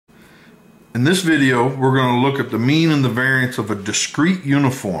In this video, we're going to look at the mean and the variance of a discrete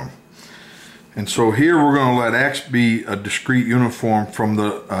uniform. And so here we're going to let x be a discrete uniform from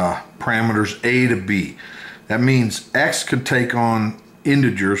the parameters a to b. That means x can take on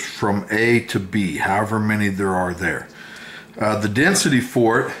integers from a to b, however many there are there. The density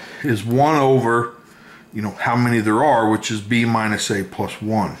for it is 1 over, how many there are, which is b minus a plus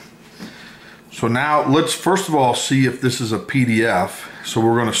 1. So now let's first of all see if this is a PDF. So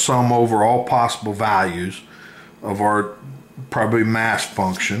we're going to sum over all possible values of our probably mass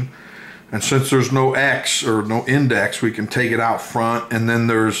function. And since there's no x or no index, we can take it out front, and then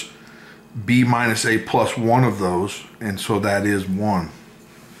there's b minus a plus 1 of those, and so that is 1.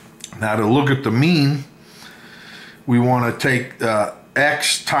 Now to look at the mean, we want to take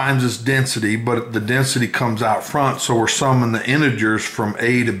x times its density, but the density comes out front, so we're summing the integers from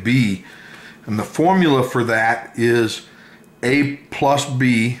a to b. And the formula for that is a plus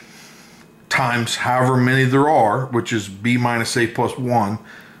b times however many there are, which is b minus a plus 1,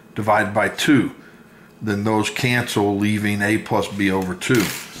 divided by 2. Then those cancel, leaving a plus b over 2.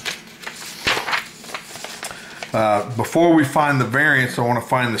 Before we find the variance, I want to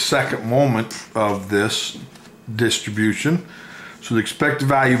find the second moment of this distribution. So the expected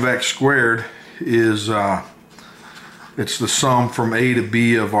value of x squared is it's the sum from a to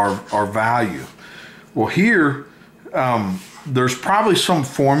b of our value. Well, here there's probably some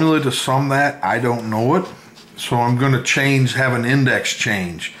formula to sum that. I don't know it, so I'm going to have an index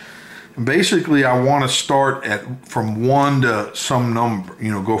change. And basically, I want to start from 1 to some number,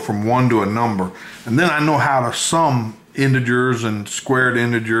 go from 1 to a number, and then I know how to sum integers and squared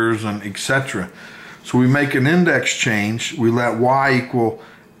integers and etc. So we make an index change. We let y equal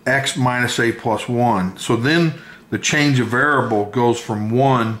x minus a plus 1. So then the change of variable goes from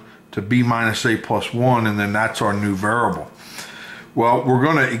 1 to b minus a plus 1, and then that's our new variable. Well, we're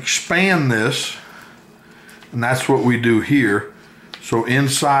going to expand this, and that's what we do here. So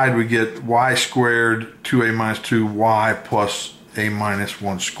inside we get y squared 2a minus 2y plus a minus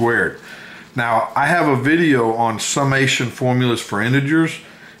 1 squared. Now, I have a video on summation formulas for integers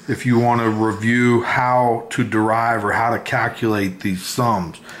if you want to review how to derive or how to calculate these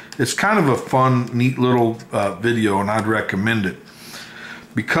sums. It's kind of a fun, neat little video, and I'd recommend it.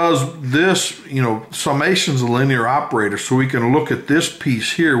 Because this, summation is a linear operator, so we can look at this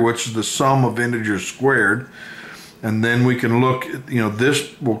piece here, which is the sum of integers squared, and then we can look at,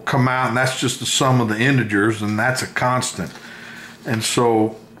 this will come out, and that's just the sum of the integers, and that's a constant. And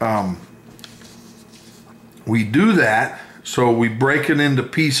so we do that, so we break it into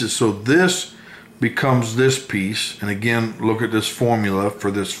pieces. So this becomes this piece, and again, look at this formula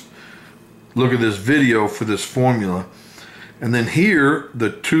for this. Look at this video for this formula. And then here, the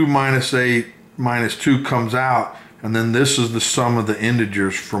 2 minus a minus 2 comes out, and then this is the sum of the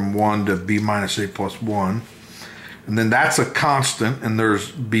integers from 1 to b minus a plus 1. And then that's a constant, and there's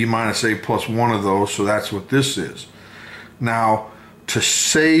b minus a plus 1 of those, so that's what this is. Now, to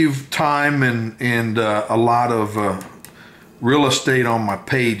save time and a lot of real estate on my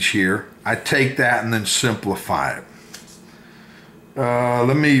page here, I take that and then simplify it.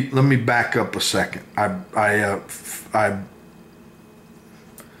 Let me back up a second.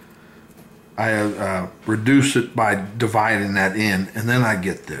 I reduce it by dividing that in, and then I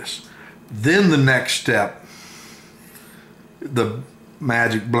get this. Then the next step, the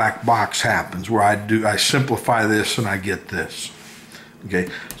magic black box happens, where I simplify this and I get this. Okay,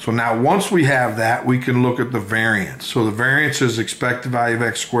 so now once we have that, we can look at the variance. So the variance is expected value of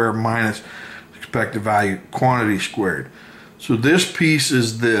x squared minus expected value quantity squared. So this piece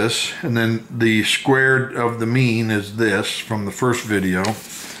is this, and then the squared of the mean is this from the first video.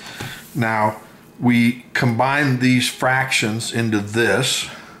 Now we combine these fractions into this,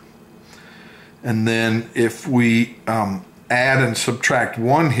 and then if we add and subtract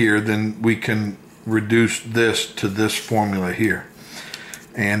 1 here, then we can reduce this to this formula here.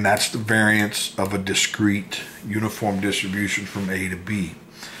 And that's the variance of a discrete uniform distribution from A to B.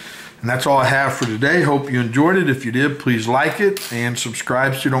 And that's all I have for today. Hope you enjoyed it. If you did, please like it and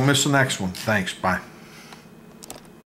subscribe so you don't miss the next one. Thanks. Bye.